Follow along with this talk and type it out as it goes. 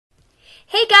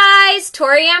Hey guys,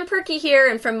 Tori Ann Perky here,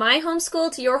 and from my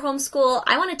homeschool to your homeschool,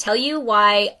 I want to tell you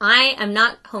why I am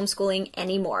not homeschooling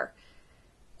anymore.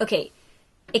 Okay,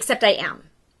 except I am,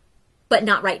 but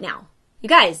not right now. You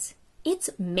guys, it's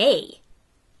May.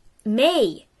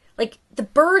 May. Like, the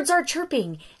birds are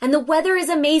chirping, and the weather is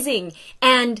amazing,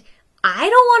 and I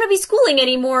don't want to be schooling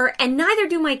anymore, and neither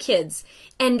do my kids.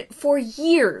 And for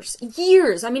years,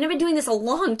 I've been doing this a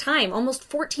long time, almost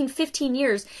 14, 15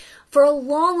 years. For a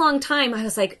long, long time, I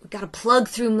was like, we gotta plug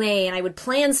through May, and I would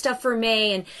plan stuff for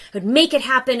May, and I would make it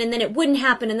happen, and then it wouldn't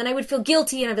happen, and then I would feel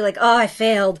guilty, and I'd be like, oh, I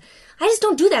failed. I just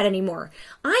don't do that anymore.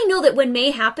 I know that when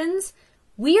May happens,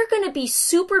 we are gonna be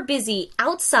super busy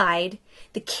outside.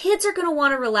 The kids are gonna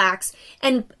wanna relax,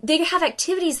 and they have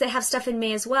activities that have stuff in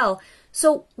May as well.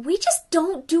 So we just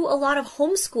don't do a lot of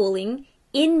homeschooling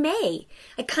in May.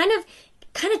 I kind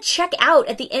of check out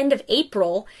at the end of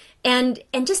April and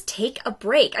just take a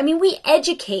break. I mean, we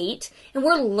educate and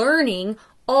we're learning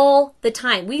all the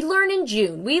time. We learn in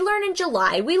June, we learn in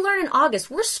July, we learn in August.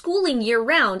 We're schooling year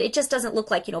round. It just doesn't look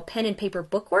like, pen and paper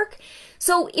bookwork.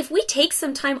 So if we take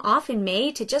some time off in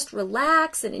May to just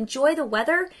relax and enjoy the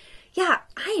weather, yeah,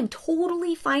 I am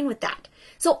totally fine with that.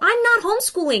 So I'm not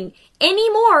homeschooling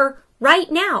anymore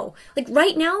right now. Like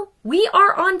right now, we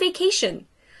are on vacation.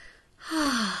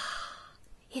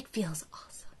 It feels awesome.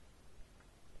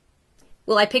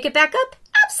 Will I pick it back up?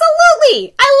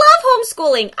 Absolutely! I love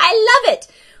homeschooling. I love it.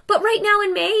 But right now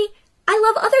in May, I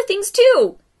love other things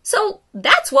too. So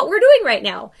that's what we're doing right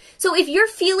now. So if you're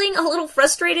feeling a little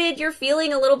frustrated, you're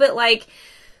feeling a little bit like,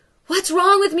 what's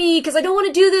wrong with me? Because I don't want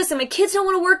to do this and my kids don't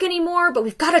want to work anymore, but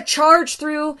we've got to charge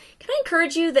through. Can I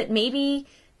encourage you that maybe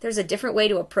there's a different way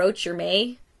to approach your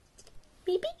May?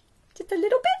 Maybe? Just a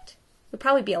little bit? You'll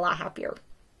probably be a lot happier.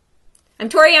 I'm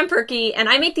Tori Ann Perky, and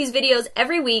I make these videos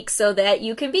every week so that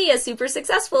you can be a super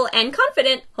successful and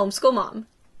confident homeschool mom.